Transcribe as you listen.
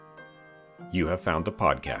You have found the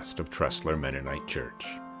podcast of Tressler Mennonite Church.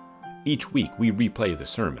 Each week we replay the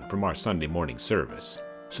sermon from our Sunday morning service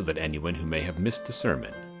so that anyone who may have missed the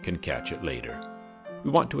sermon can catch it later.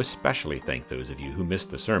 We want to especially thank those of you who missed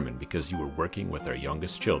the sermon because you were working with our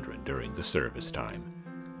youngest children during the service time.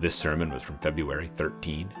 This sermon was from February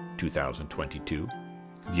 13, 2022.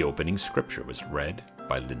 The opening scripture was read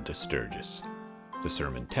by Linda Sturgis. The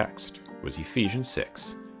sermon text was Ephesians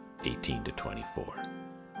 6, 18-24.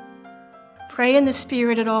 Pray in the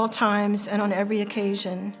Spirit at all times and on every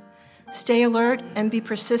occasion. Stay alert and be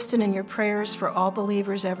persistent in your prayers for all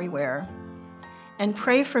believers everywhere. And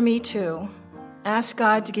pray for me too. Ask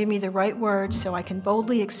God to give me the right words so I can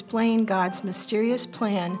boldly explain God's mysterious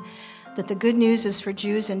plan that the good news is for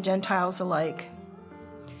Jews and Gentiles alike.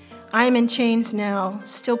 I am in chains now,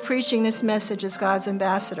 still preaching this message as God's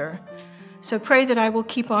ambassador, so pray that I will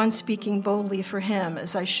keep on speaking boldly for him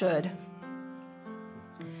as I should.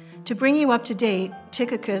 To bring you up to date,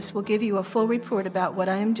 Tychicus will give you a full report about what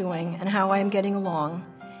I am doing and how I am getting along.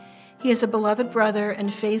 He is a beloved brother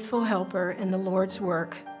and faithful helper in the Lord's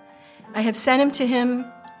work. I have sent him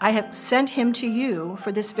to you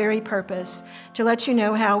for this very purpose, to let you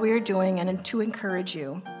know how we are doing and to encourage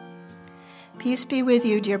you. Peace be with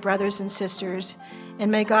you, dear brothers and sisters,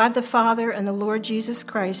 and may God the Father and the Lord Jesus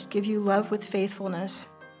Christ give you love with faithfulness.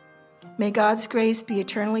 May God's grace be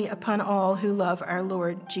eternally upon all who love our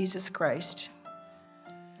Lord Jesus Christ.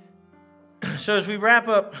 So as we wrap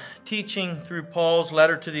up teaching through Paul's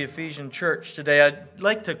letter to the Ephesian church today, I'd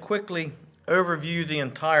like to quickly overview the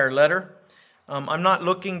entire letter. I'm not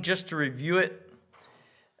looking just to review it,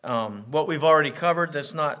 what we've already covered.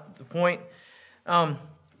 That's not the point.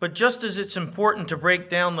 But just as it's important to break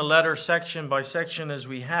down the letter section by section as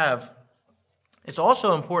we have, it's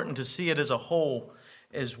also important to see it as a whole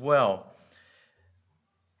as well.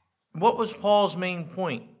 What was Paul's main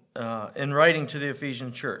point in writing to the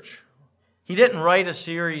Ephesian church? He didn't write a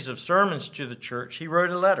series of sermons to the church. He wrote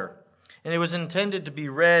a letter. And it was intended to be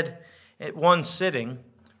read at one sitting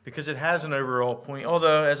because it has an overall point.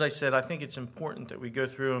 Although, as I said, I think it's important that we go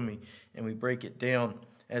through and we break it down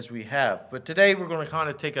as we have. But today we're going to kind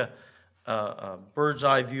of take a bird's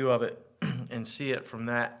eye view of it and see it from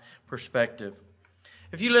that perspective.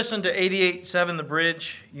 If you listen to 88.7 The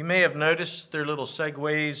Bridge, you may have noticed their little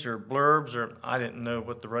segues or blurbs, or I didn't know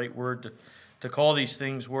what the right word to call these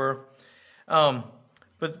things were.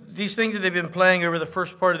 But these things that they've been playing over the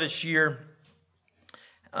first part of this year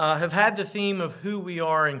have had the theme of who we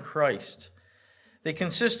are in Christ. They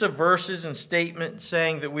consist of verses and statements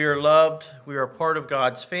saying that we are loved, we are part of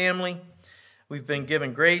God's family, we've been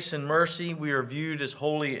given grace and mercy, we are viewed as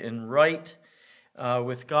holy and right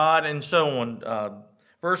with God, and so on.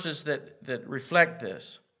 Verses that reflect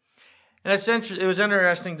this. And it was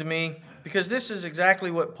interesting to me because this is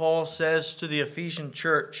exactly what Paul says to the Ephesian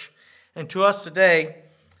church and to us today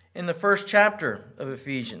in the first chapter of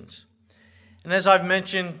Ephesians. And as I've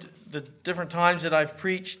mentioned the different times that I've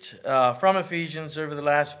preached from Ephesians over the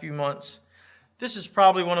last few months, this is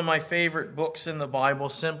probably one of my favorite books in the Bible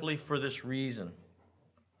simply for this reason.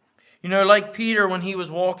 You know, like Peter when he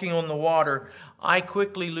was walking on the water, I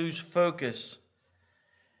quickly lose focus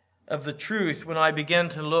of the truth when I begin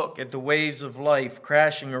to look at the waves of life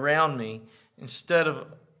crashing around me instead of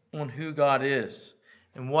on who God is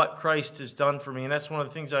and what Christ has done for me. And that's one of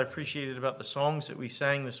the things I appreciated about the songs that we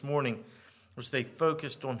sang this morning, was they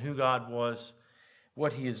focused on who God was,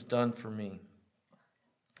 what he has done for me.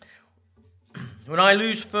 When I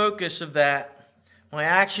lose focus of that, my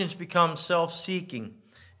actions become self-seeking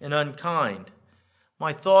and unkind.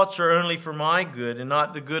 My thoughts are only for my good and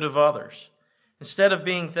not the good of others. Instead of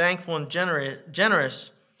being thankful and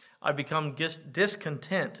generous, I become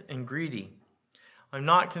discontent and greedy. I'm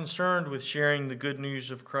not concerned with sharing the good news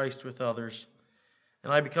of Christ with others,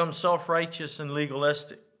 and I become self-righteous and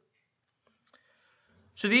legalistic.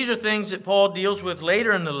 So these are things that Paul deals with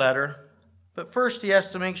later in the letter, but first he has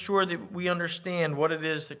to make sure that we understand what it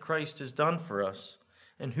is that Christ has done for us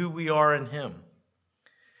and who we are in him.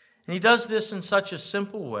 And he does this in such a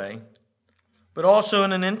simple way, but also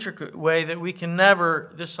in an intricate way that we can never,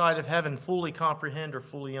 this side of heaven, fully comprehend or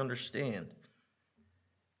fully understand.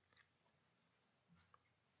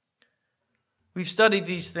 We've studied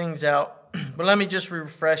these things out, but let me just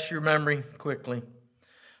refresh your memory quickly.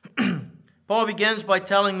 Paul begins by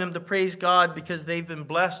telling them to praise God because they've been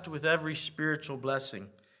blessed with every spiritual blessing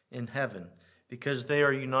in heaven, because they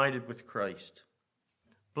are united with Christ.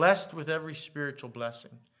 Blessed with every spiritual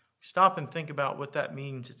blessing. Stop and think about what that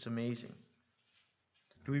means. It's amazing.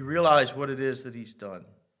 Do we realize what it is that he's done?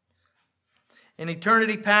 In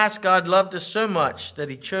eternity past, God loved us so much that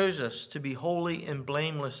he chose us to be holy and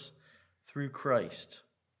blameless through Christ.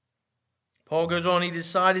 Paul goes on, he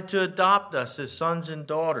decided to adopt us as sons and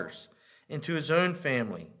daughters into his own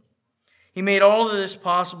family. He made all of this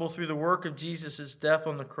possible through the work of Jesus' death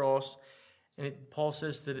on the cross. And Paul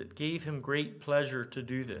says that it gave him great pleasure to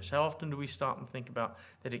do this. How often do we stop and think about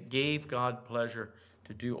that it gave God pleasure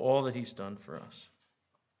to do all that he's done for us?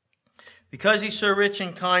 Because he's so rich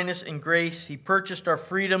in kindness and grace, he purchased our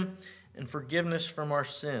freedom and forgiveness from our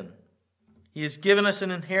sin. He has given us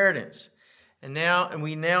an inheritance. And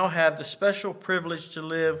we now have the special privilege to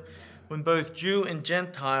live when both Jew and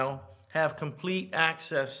Gentile have complete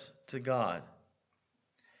access to God.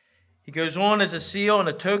 He goes on, as a seal and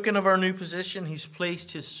a token of our new position, he's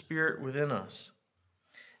placed his Spirit within us.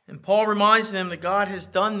 And Paul reminds them that God has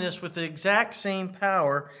done this with the exact same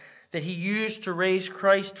power that he used to raise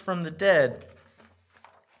Christ from the dead.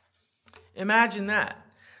 Imagine that.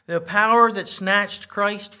 The power that snatched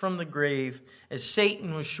Christ from the grave as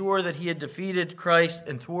Satan was sure that he had defeated Christ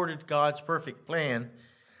and thwarted God's perfect plan.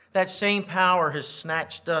 That same power has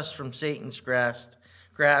snatched us from Satan's grasp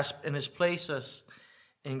and has placed us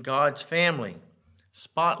in God's family,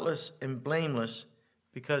 spotless and blameless,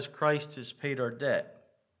 because Christ has paid our debt.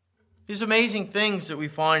 These amazing things that we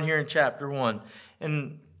find here in chapter 1.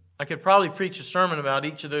 And I could probably preach a sermon about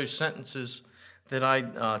each of those sentences that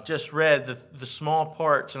I just read, the small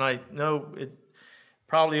parts, and I know it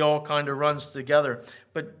probably all kind of runs together.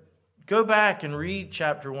 But go back and read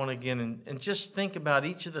chapter 1 again and just think about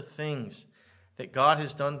each of the things that God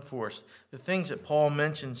has done for us, the things that Paul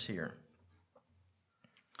mentions here.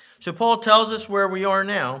 So Paul tells us where we are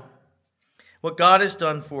now, what God has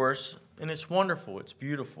done for us, and it's wonderful, it's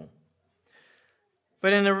beautiful.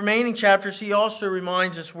 But in the remaining chapters, he also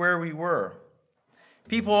reminds us where we were.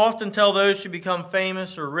 People often tell those who become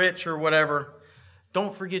famous or rich or whatever,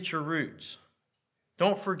 don't forget your roots.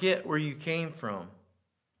 Don't forget where you came from.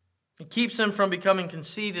 It keeps them from becoming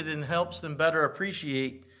conceited and helps them better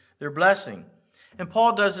appreciate their blessing. And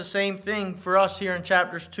Paul does the same thing for us here in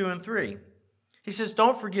chapters 2 and 3. He says,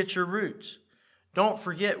 don't forget your roots. Don't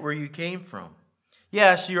forget where you came from.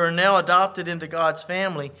 Yes, you are now adopted into God's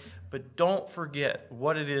family, but don't forget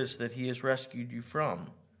what it is that he has rescued you from.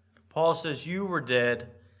 Paul says, you were dead,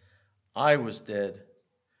 I was dead.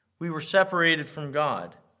 We were separated from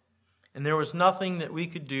God, and there was nothing that we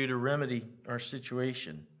could do to remedy our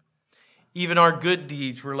situation. Even our good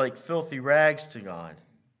deeds were like filthy rags to God.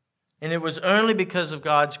 And it was only because of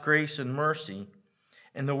God's grace and mercy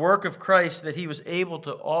and the work of Christ that he was able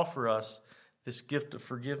to offer us this gift of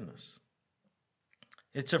forgiveness.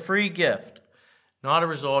 It's a free gift, not a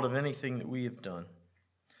result of anything that we have done.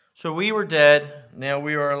 So we were dead, now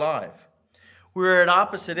we are alive. We are at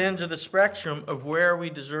opposite ends of the spectrum of where we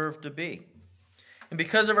deserve to be. And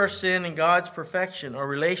because of our sin and God's perfection, our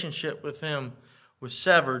relationship with him was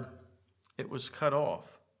severed, it was cut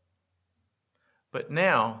off. But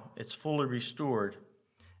now it's fully restored,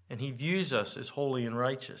 and he views us as holy and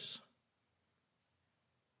righteous.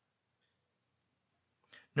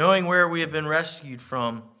 Knowing where we have been rescued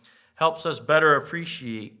from helps us better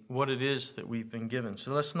appreciate what it is that we've been given.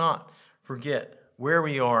 So let's not forget where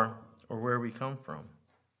we are or where we come from.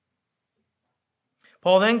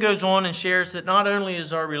 Paul then goes on and shares that not only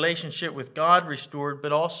is our relationship with God restored,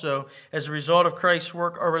 but also as a result of Christ's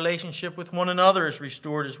work, our relationship with one another is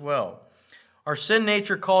restored as well. Our sin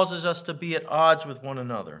nature causes us to be at odds with one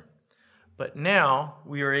another. But now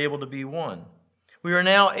we are able to be one. We are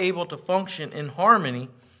now able to function in harmony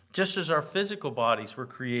just as our physical bodies were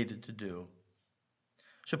created to do.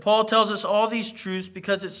 So Paul tells us all these truths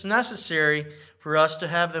because it's necessary for us to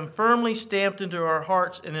have them firmly stamped into our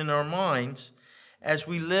hearts and in our minds as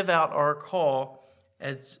we live out our call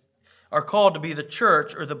to be the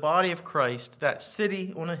church or the body of Christ, that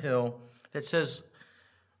city on a hill that says,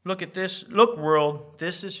 look at this, look world,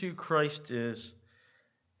 this is who Christ is,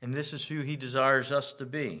 and this is who he desires us to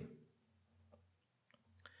be.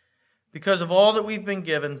 Because of all that we've been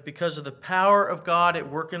given, because of the power of God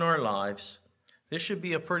at work in our lives, this should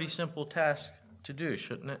be a pretty simple task to do,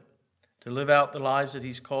 shouldn't it? To live out the lives that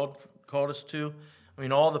he's called us to. I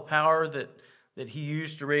mean, all the power that he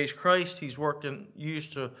used to raise Christ, he's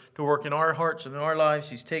used to work in our hearts and in our lives.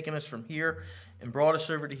 He's taken us from here and brought us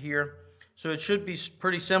over to here. So it should be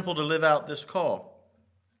pretty simple to live out this call.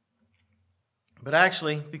 But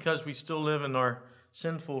actually, because we still live in our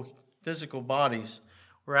sinful physical bodies,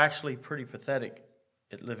 we're actually pretty pathetic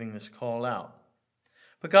at living this call out.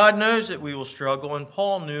 But God knows that we will struggle, and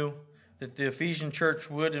Paul knew that the Ephesian church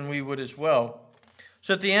would, and we would as well.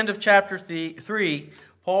 So at the end of chapter 3,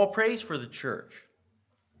 Paul prays for the church,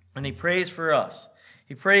 and he prays for us.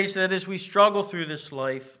 He prays that as we struggle through this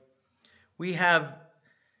life, we have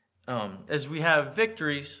as we have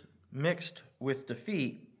victories mixed with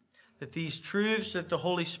defeat, that these truths that the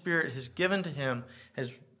Holy Spirit has given to him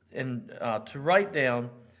to write down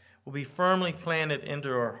will be firmly planted into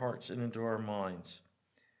our hearts and into our minds.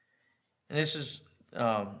 And this is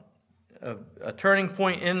a turning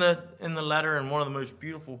point in the letter and one of the most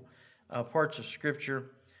beautiful parts of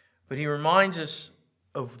Scripture. But he reminds us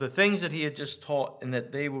of the things that he had just taught and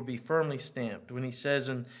that they will be firmly stamped. When he says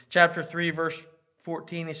in chapter 3, verse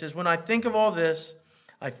 14, he says, "When I think of all this,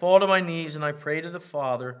 I fall to my knees and I pray to the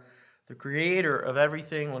Father, the creator of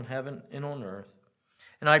everything on heaven and on earth.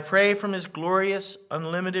 And I pray from his glorious,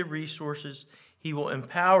 unlimited resources, he will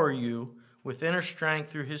empower you with inner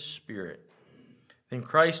strength through his Spirit. Then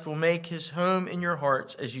Christ will make his home in your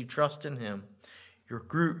hearts as you trust in him.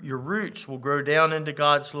 Your roots will grow down into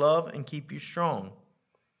God's love and keep you strong.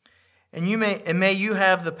 And may you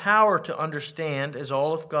have the power to understand, as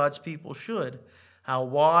all of God's people should, how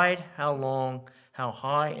wide, how long, how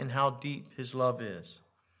high, and how deep his love is.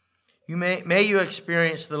 May you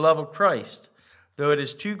experience the love of Christ, though it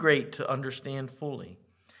is too great to understand fully.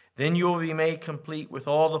 Then you will be made complete with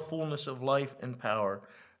all the fullness of life and power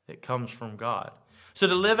that comes from God." So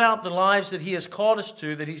to live out the lives that he has called us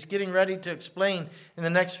to, that he's getting ready to explain in the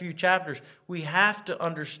next few chapters, we have to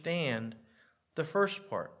understand the first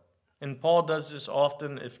part. And Paul does this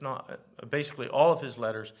often, if not basically all of his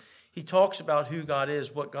letters. He talks about who God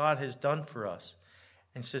is, what God has done for us,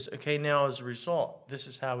 and says, okay, now as a result, this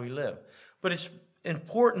is how we live. But it's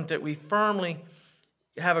important that we firmly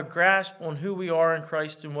have a grasp on who we are in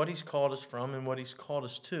Christ and what he's called us from and what he's called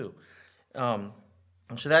us to.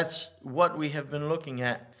 And so that's what we have been looking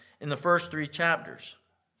at in the first 3 chapters.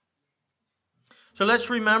 So let's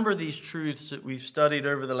remember these truths that we've studied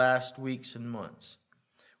over the last weeks and months.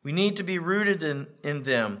 We need to be rooted in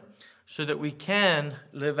them so that we can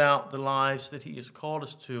live out the lives that he has called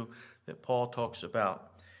us to, that Paul talks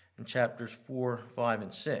about in chapters 4, 5,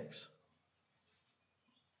 and 6.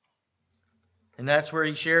 And that's where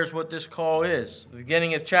he shares what this call is. The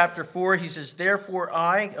beginning of chapter 4, he says, "Therefore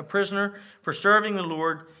I, a prisoner for serving the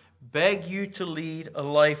Lord, beg you to lead a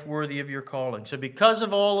life worthy of your calling." So because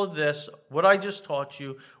of all of this, what I just taught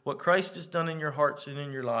you, what Christ has done in your hearts and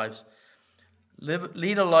in your lives,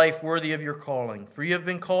 lead a life worthy of your calling, for you have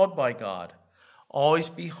been called by God. Always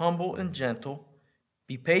be humble and gentle.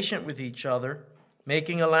 Be patient with each other,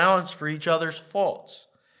 making allowance for each other's faults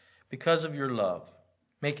because of your love.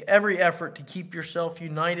 Make every effort to keep yourself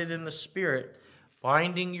united in the Spirit,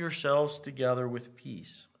 binding yourselves together with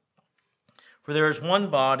peace. For there is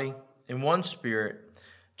one body and one Spirit,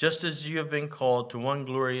 just as you have been called to one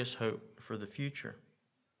glorious hope for the future.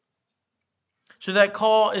 So that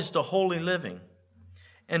call is to holy living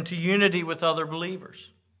and to unity with other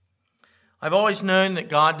believers. I've always known that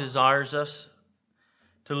God desires us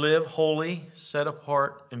to live holy, set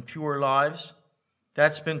apart, and pure lives.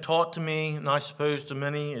 That's been taught to me, and I suppose to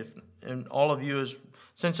many, and all of you,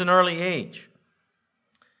 since an early age.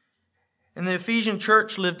 And the Ephesian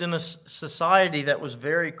church lived in a society that was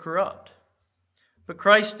very corrupt. But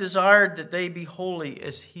Christ desired that they be holy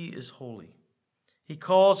as he is holy. He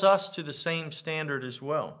calls us to the same standard as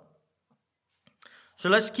well. So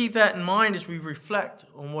let's keep that in mind as we reflect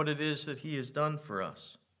on what it is that he has done for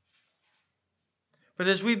us. But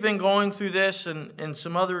as we've been going through this and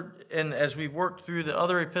as we've worked through the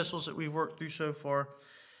other epistles that we've worked through so far,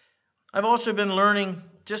 I've also been learning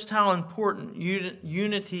just how important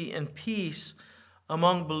unity and peace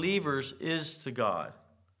among believers is to God.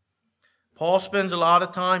 Paul spends a lot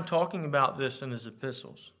of time talking about this in his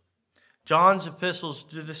epistles. John's epistles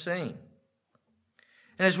do the same.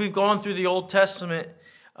 And as we've gone through the Old Testament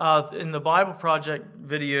in the Bible Project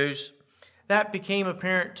videos, that became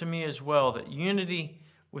apparent to me as well, that unity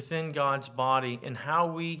within God's body and how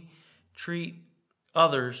we treat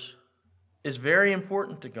others is very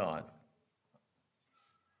important to God.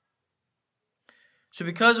 So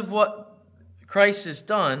because of what Christ has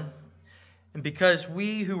done, and because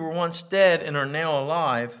we who were once dead and are now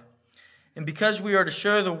alive, and because we are to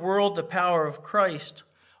show the world the power of Christ,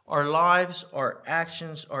 our lives, our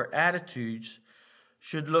actions, our attitudes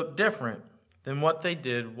should look different than what they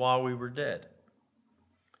did while we were dead.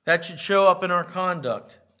 That should show up in our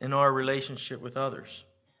conduct, in our relationship with others.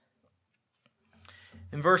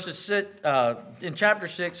 In chapter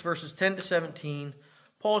 6, verses 10 to 17,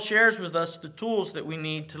 Paul shares with us the tools that we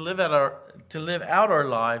need to live out our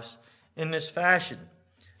lives in this fashion.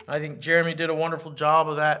 I think Jeremy did a wonderful job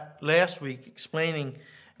of that last week, explaining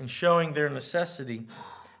and showing their necessity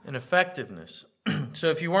and effectiveness.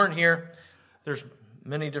 So if you weren't here, there's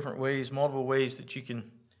many different ways, multiple ways that you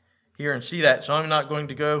can hear and see that. So I'm not going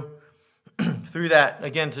to go through that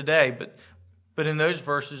again today, but in those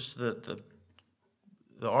verses, the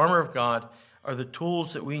armor of God are the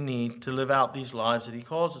tools that we need to live out these lives that he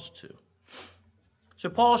calls us to. So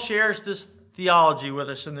Paul shares this theology with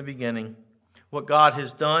us in the beginning, what God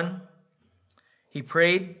has done. He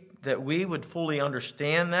prayed that we would fully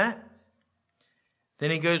understand that.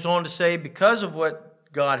 Then he goes on to say, because of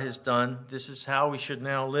what God has done, this is how we should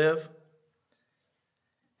now live.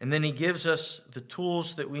 And then he gives us the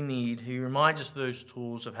tools that we need. He reminds us of those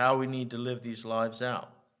tools of how we need to live these lives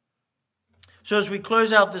out. So as we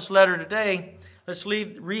close out this letter today, let's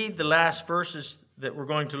read the last verses that we're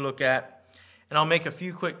going to look at. And I'll make a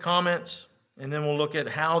few quick comments, and then we'll look at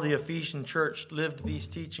how the Ephesian church lived these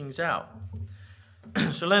teachings out.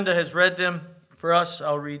 So Linda has read them for us.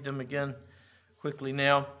 I'll read them again quickly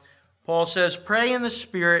now. Paul says, pray in the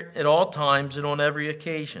Spirit at all times and on every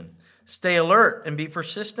occasion. Stay alert and be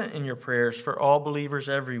persistent in your prayers for all believers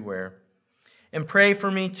everywhere. And pray for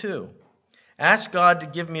me too. Ask God to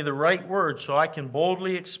give me the right words so I can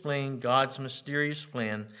boldly explain God's mysterious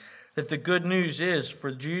plan that the good news is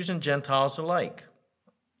for Jews and Gentiles alike.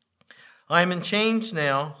 I am in chains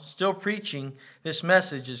now, still preaching this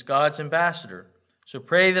message as God's ambassador. So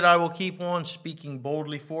pray that I will keep on speaking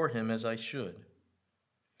boldly for him as I should.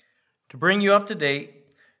 To bring you up to date,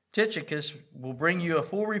 Tychicus will bring you a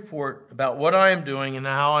full report about what I am doing and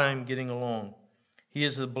how I am getting along. He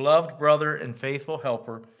is a beloved brother and faithful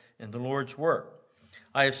helper in the Lord's work.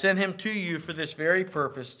 I have sent him to you for this very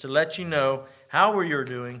purpose, to let you know how we are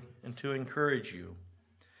doing and to encourage you.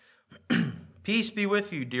 Peace be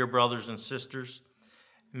with you, dear brothers and sisters.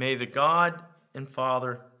 May God the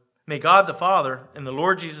Father and the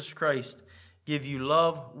Lord Jesus Christ give you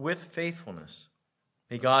love with faithfulness.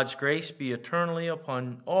 May God's grace be eternally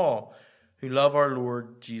upon all who love our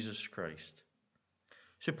Lord Jesus Christ.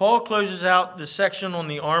 So Paul closes out this section on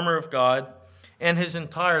the armor of God and his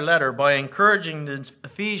entire letter by encouraging the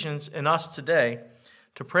Ephesians and us today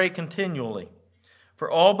to pray continually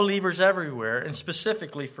for all believers everywhere, and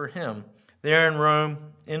specifically for him there in Rome,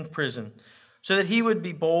 in prison, so that he would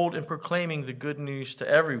be bold in proclaiming the good news to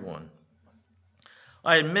everyone.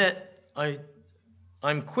 I admit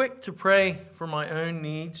I'm quick to pray for my own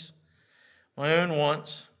needs, my own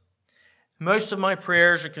wants. Most of my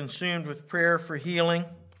prayers are consumed with prayer for healing,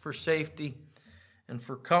 for safety, and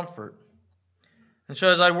for comfort. And so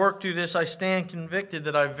as I work through this, I stand convicted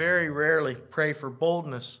that I very rarely pray for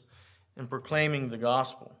boldness in proclaiming the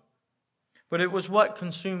gospel. But it was what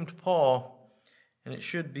consumed Paul, and it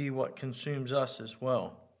should be what consumes us as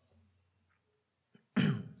well.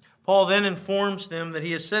 Paul then informs them that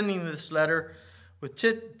he is sending this letter with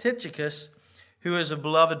Tychicus, who is a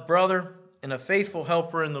beloved brother and a faithful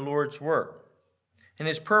helper in the Lord's work. And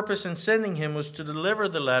his purpose in sending him was to deliver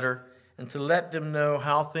the letter and to let them know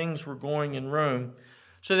how things were going in Rome,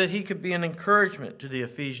 so that he could be an encouragement to the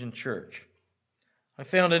Ephesian church. I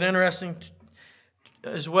found it interesting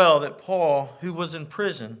as well that Paul, who was in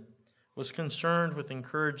prison, was concerned with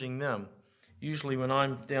encouraging them. Usually when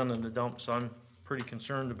I'm down in the dumps, I'm pretty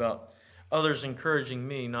concerned about others encouraging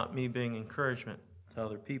me, not me being encouragement to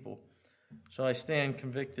other people. So I stand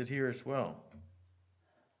convicted here as well.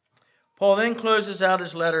 Paul then closes out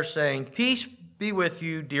his letter saying, peace be with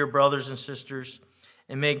you, dear brothers and sisters,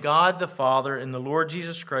 and may God the Father and the Lord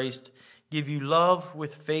Jesus Christ give you love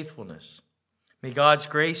with faithfulness. May God's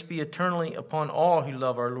grace be eternally upon all who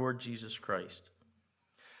love our Lord Jesus Christ.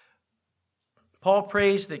 Paul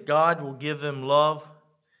prays that God will give them love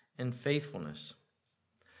and faithfulness.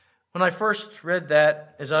 When I first read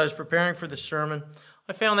that, as I was preparing for the sermon,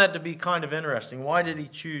 I found that to be kind of interesting. Why did he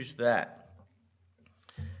choose that?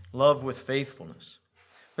 Love with faithfulness.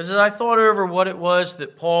 But as I thought over what it was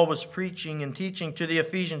that Paul was preaching and teaching to the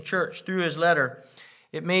Ephesian church through his letter,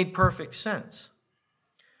 it made perfect sense.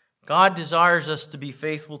 God desires us to be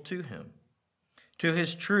faithful to him, to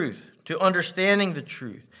his truth, to understanding the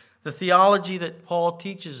truth, the theology that Paul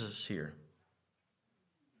teaches us here.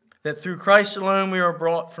 That through Christ alone we are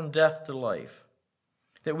brought from death to life.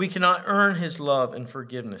 That we cannot earn his love and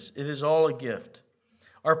forgiveness. It is all a gift.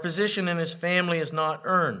 Our position in his family is not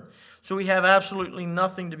earned. So we have absolutely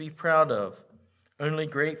nothing to be proud of, only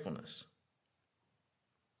gratefulness.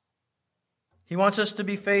 He wants us to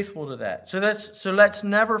be faithful to that. So let's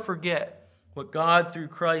never forget what God through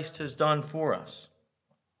Christ has done for us.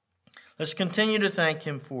 Let's continue to thank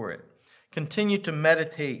him for it. Continue to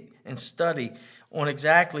meditate and study on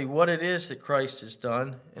exactly what it is that Christ has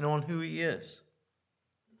done and on who he is.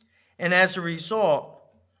 And as a result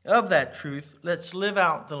of that truth, let's live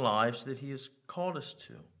out the lives that he has called us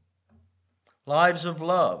to. Lives of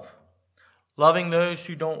love, loving those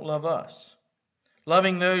who don't love us.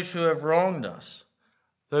 loving those who have wronged us,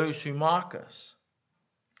 those who mock us.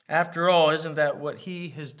 After all, isn't that what he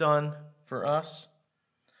has done for us?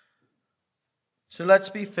 So let's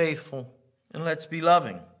be faithful and let's be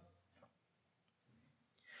loving.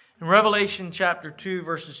 In Revelation chapter 2,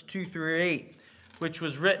 verses 2 through 8, which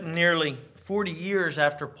was written nearly 40 years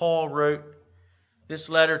after Paul wrote this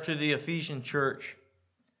letter to the Ephesian church,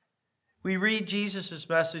 we read Jesus'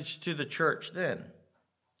 message to the church then.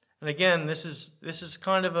 And again, this is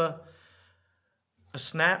kind of a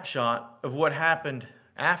snapshot of what happened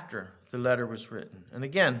after the letter was written. And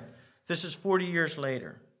again, this is 40 years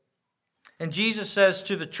later. And Jesus says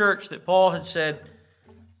to the church that Paul had said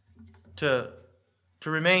to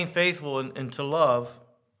remain faithful and to love,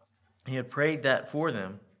 he had prayed that for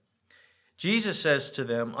them. Jesus says to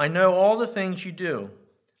them, I know all the things you do.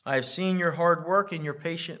 I have seen your hard work and your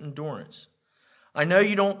patient endurance. I know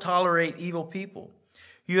you don't tolerate evil people.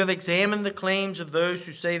 You have examined the claims of those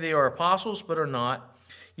who say they are apostles but are not.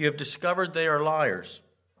 You have discovered they are liars.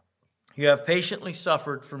 You have patiently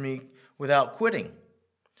suffered for me without quitting.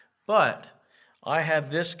 But I have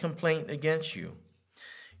this complaint against you.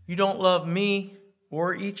 You don't love me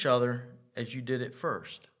or each other as you did at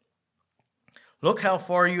first. Look how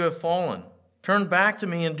far you have fallen. Turn back to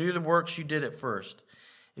me and do the works you did at first.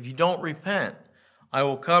 If you don't repent, I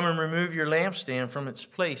will come and remove your lampstand from its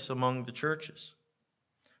place among the churches.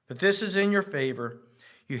 But this is in your favor.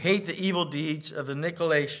 You hate the evil deeds of the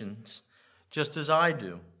Nicolaitans, just as I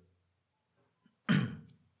do.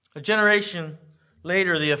 A generation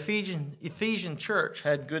later, the Ephesian church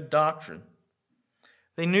had good doctrine.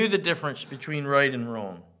 They knew the difference between right and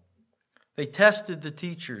wrong. They tested the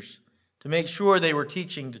teachers to make sure they were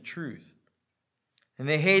teaching the truth. And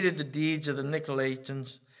they hated the deeds of the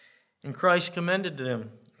Nicolaitans, and Christ commended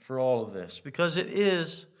them for all of this, because it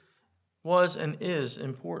was and is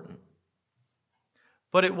important.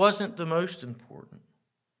 But it wasn't the most important.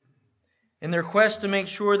 In their quest to make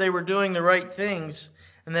sure they were doing the right things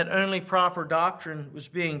and that only proper doctrine was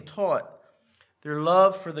being taught, their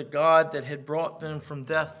love for the God that had brought them from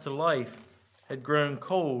death to life had grown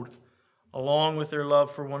cold, along with their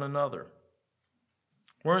love for one another.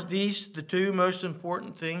 Weren't these the two most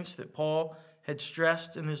important things that Paul had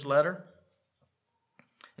stressed in his letter?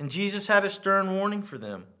 And Jesus had a stern warning for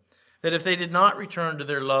them, that if they did not return to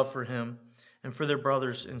their love for him and for their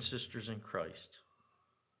brothers and sisters in Christ.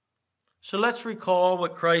 So let's recall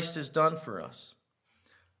what Christ has done for us.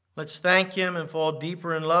 Let's thank him and fall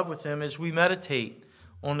deeper in love with him as we meditate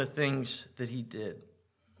on the things that he did.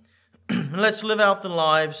 And let's live out the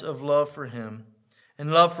lives of love for him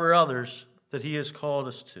and love for others that he has called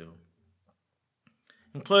us to.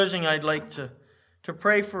 In closing, I'd like to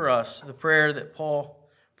pray for us the prayer that Paul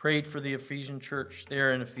prayed for the Ephesian church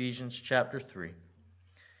there in Ephesians chapter 3.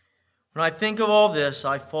 When I think of all this,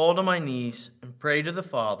 I fall to my knees and pray to the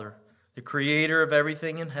Father, the creator of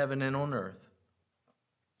everything in heaven and on earth.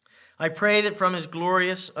 I pray that from his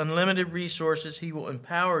glorious, unlimited resources, he will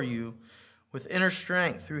empower you with inner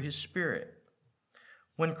strength through his Spirit.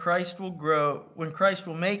 When Christ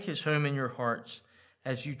will make his home in your hearts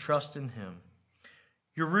as you trust in him,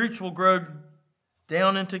 your roots will grow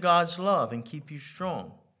down into God's love and keep you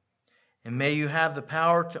strong. And may you have the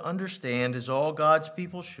power to understand, as all God's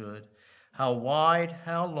people should, how wide,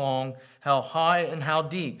 how long, how high, and how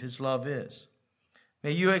deep his love is.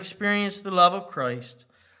 May you experience the love of Christ,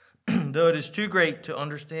 though it is too great to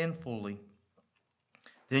understand fully.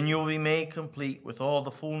 Then you will be made complete with all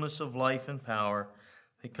the fullness of life and power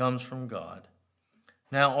that comes from God.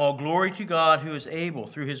 Now all glory to God, who is able,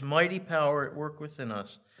 through his mighty power at work within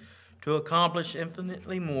us, to accomplish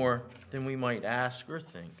infinitely more than we might ask or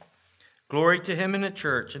think. Glory to him in the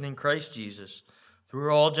church and in Christ Jesus,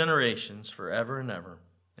 through all generations, forever and ever.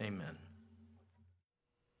 Amen.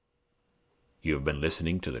 You have been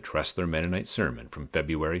listening to the Tressler Mennonite Sermon from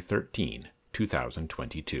February 13,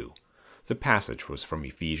 2022. The passage was from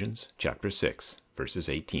Ephesians chapter 6, verses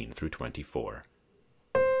 18 through 24.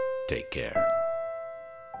 Take care.